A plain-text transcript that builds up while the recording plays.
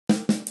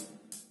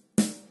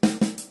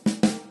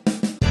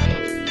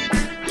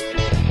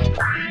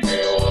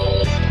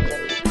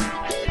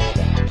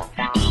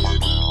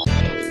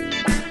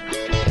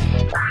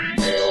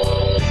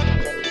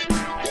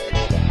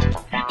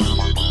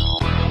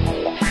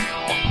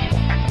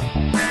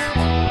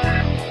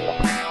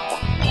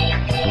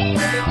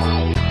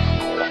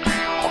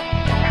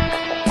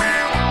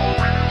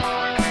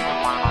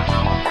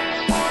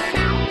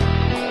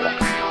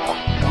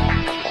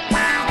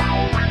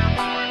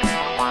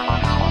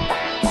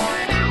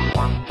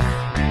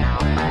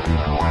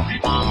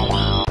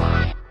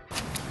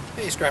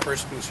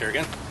Scrappers, Moose here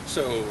again.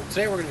 So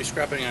today we're going to be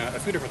scrapping a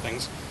few different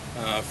things.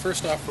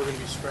 First off, we're going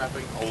to be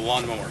scrapping a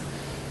lawnmower.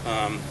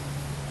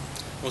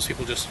 Most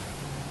people just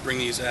bring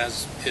these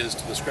as is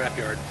to the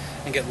scrapyard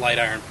and get light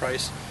iron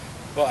price,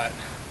 but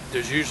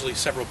there's usually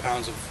several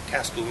pounds of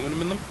cast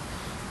aluminum in them.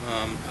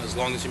 As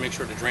long as you make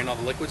sure to drain all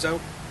the liquids out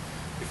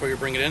before you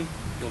bring it in,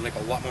 you'll make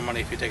a lot more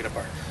money if you take it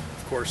apart.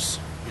 Of course,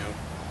 you know,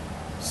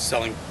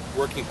 selling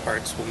working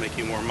parts will make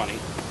you more money.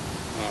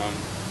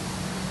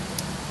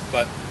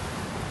 But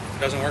if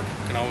it doesn't work,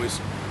 you can always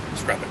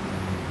scrap it.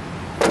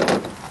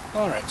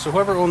 Alright, so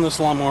whoever owned this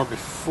lawnmower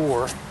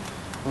before,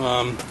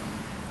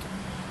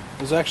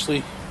 there's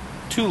actually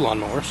two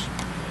lawnmowers.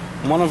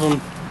 One of them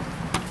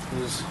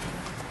is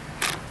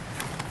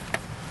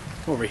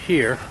over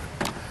here.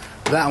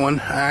 That one,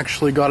 I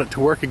actually got it to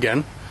work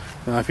again.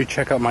 If you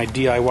check out my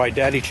DIY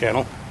Daddy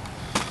channel,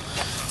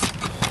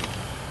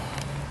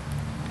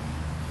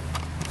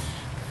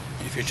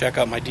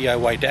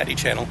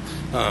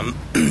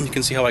 you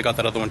can see how I got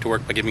that other one to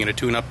work by giving it a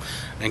tune-up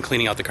and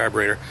cleaning out the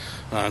carburetor.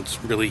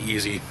 It's really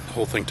easy. The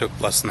whole thing took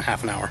less than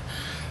half an hour.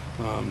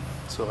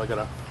 So I got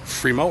a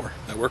free mower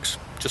that works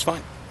just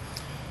fine.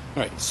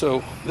 Alright,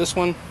 so this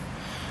one,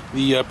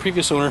 the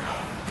previous owner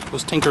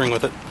was tinkering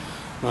with it.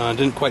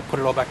 Didn't quite put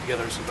it all back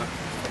together, so the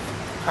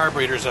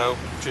carburetor's out,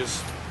 which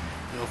is,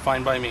 you know,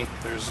 fine by me.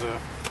 There's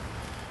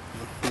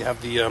you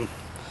have the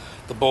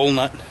bowl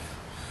nut,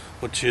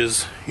 which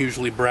is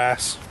usually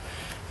brass,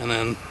 and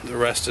then the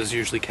rest is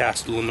usually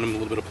cast aluminum, a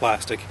little bit of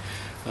plastic.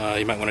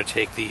 You might want to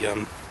take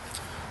the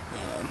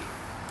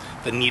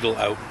needle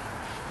out.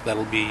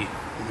 That'll be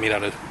made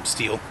out of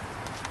steel.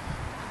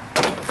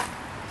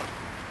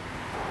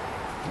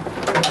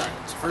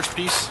 Alright, so first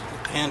piece,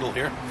 the handle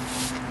here.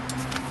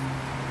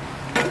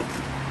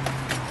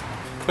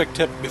 Quick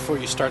tip before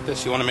you start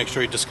this, you want to make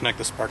sure you disconnect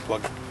the spark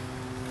plug,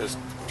 because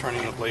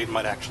turning the blade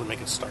might actually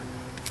make it start.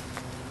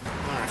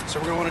 Alright, so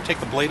we're going to want to take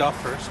the blade off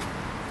first.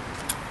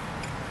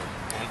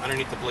 And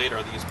underneath the blade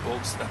are these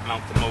bolts that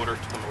mount the motor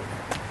to the motor.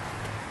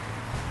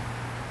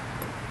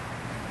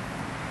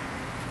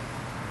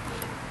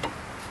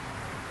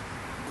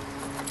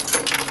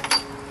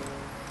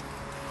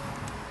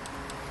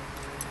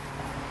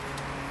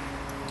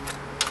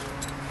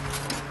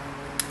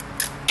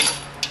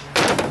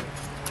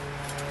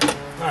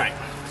 Alright,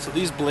 so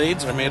these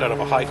blades are made out of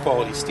a high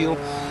quality steel.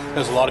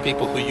 There's a lot of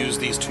people who use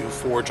these to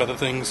forge other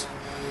things.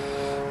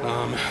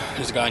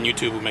 There's a guy on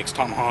YouTube who makes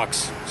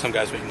tomahawks. Some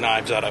guys make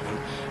knives out of them.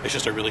 It's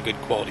just a really good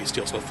quality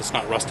steel, so if it's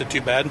not rusted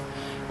too bad,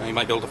 you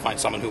might be able to find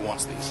someone who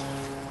wants these.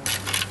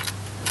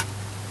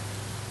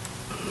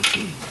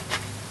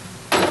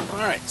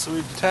 Alright, so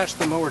we've detached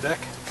the mower deck.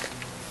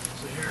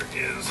 So here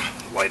is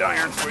light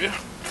iron for you.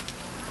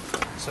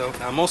 So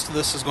now most of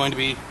this is going to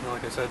be,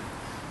 like I said,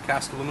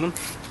 cast aluminum.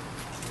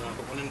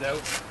 But when in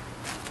doubt,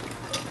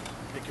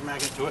 take your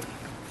magnet to it.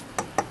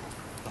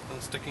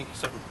 Nothing sticky,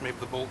 except maybe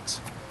the bolts.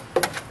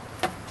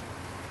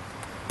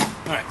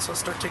 Alright, so let's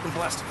start taking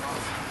plastic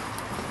off.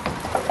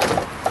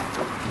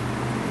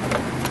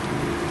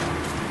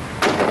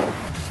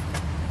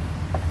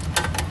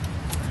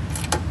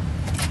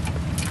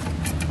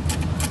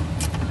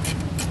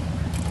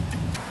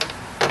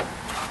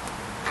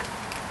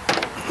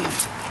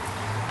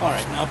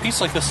 Alright, now a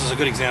piece like this is a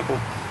good example.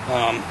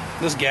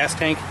 This gas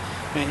tank,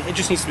 it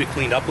just needs to be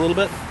cleaned up a little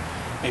bit.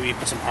 Maybe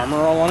put some Armor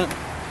All on it.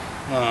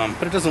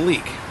 But it doesn't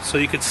leak. So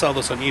you could sell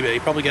this on eBay. You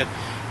probably get,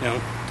 you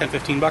know,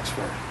 10-15 bucks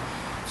for it.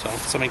 So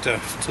something to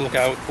look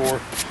out for.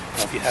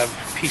 If you have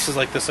pieces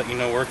like this that you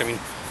know work, I mean,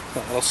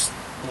 it'll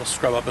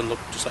scrub up and look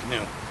just like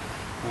new.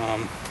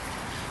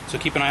 So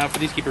keep an eye out for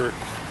these. Keep your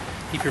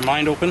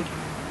mind open,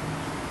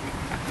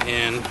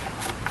 and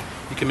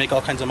you can make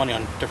all kinds of money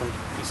on different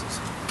pieces.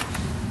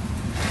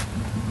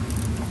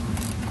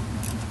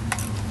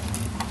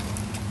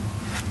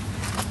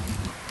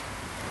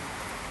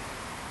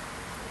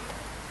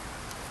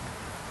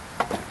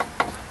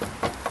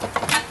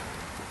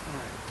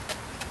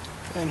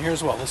 And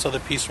here's, well, this other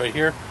piece right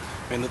here.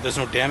 I mean, there's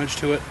no damage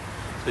to it,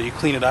 so you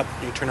clean it up,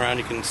 you turn around,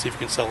 you can see if you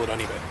can sell it on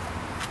eBay.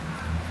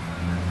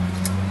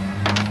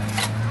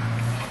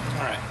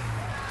 Alright,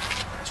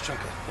 let's chunk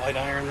of light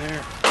iron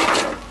there.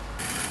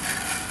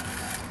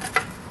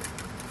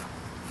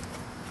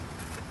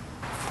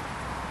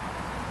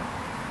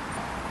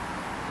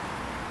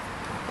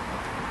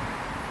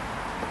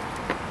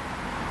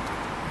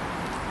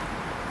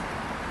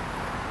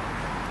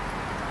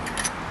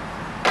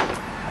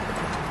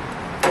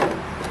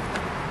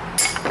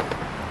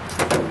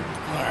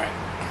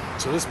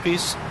 So this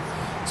piece,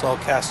 it's all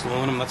cast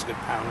aluminum. That's a good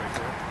pound right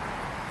there.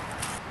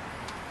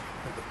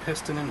 Got the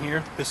piston in here.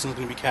 The piston's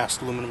going to be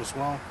cast aluminum as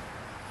well.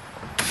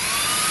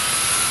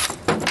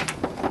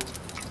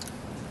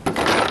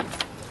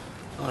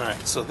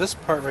 Alright, so this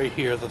part right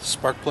here that the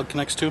spark plug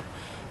connects to,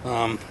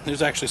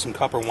 there's actually some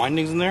copper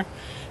windings in there.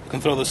 You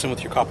can throw this in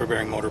with your copper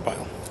bearing motor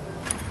pile.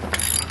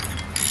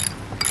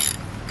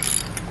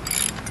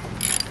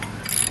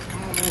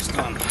 Almost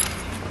done.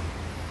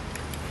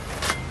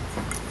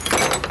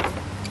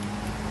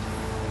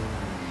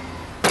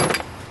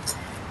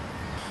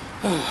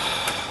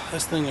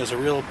 This thing is a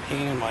real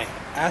pain in my...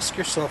 Ask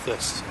yourself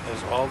this,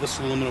 is all this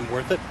aluminum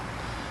worth it?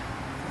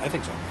 I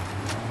think so.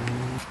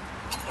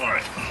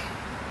 Alright.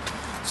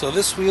 So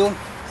this wheel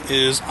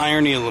is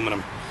irony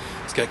aluminum.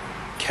 It's got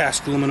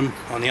cast aluminum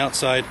on the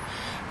outside,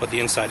 but the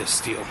inside is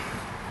steel.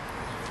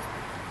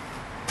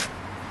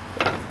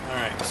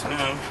 Alright, so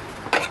now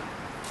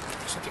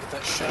just have to get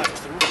that shaft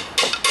through.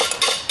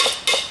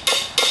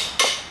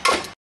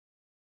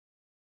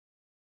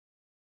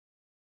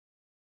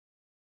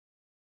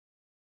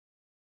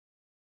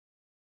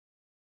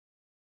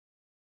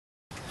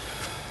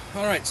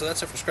 Alright, so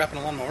that's it for scrapping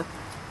a lawnmower.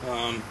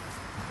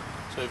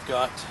 So I've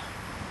got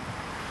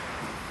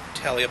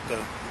tally up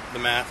the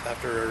math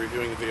after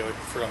reviewing the video. I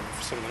forgot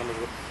some of the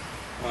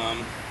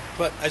numbers.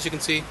 But as you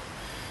can see,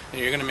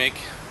 you're going to make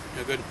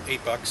a good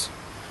 $8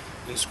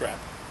 in scrap.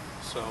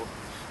 So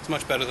it's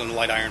much better than the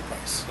light iron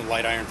price. The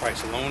light iron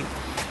price alone,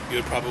 you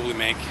would probably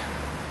make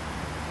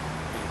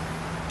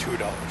 $2,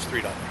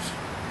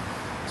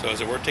 $3. So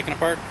is it worth taking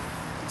apart?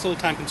 It's a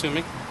little time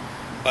consuming,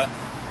 but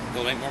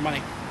you'll make more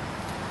money.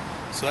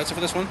 So that's it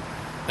for this one.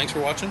 Thanks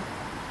for watching.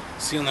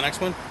 See you on the next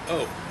one.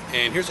 Oh,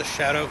 and here's a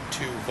shout out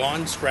to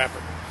Vaughan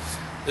Scrapper.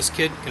 This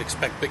kid can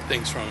expect big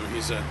things from him.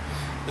 He's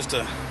just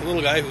a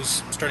little guy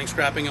who's starting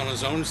scrapping on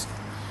his own. He's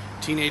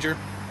a teenager,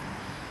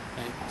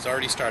 and he's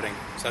already starting.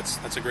 So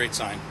that's a great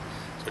sign.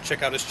 So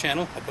check out his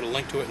channel. I'll put a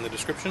link to it in the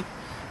description.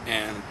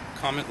 And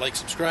comment, like,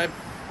 subscribe.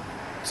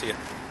 See ya.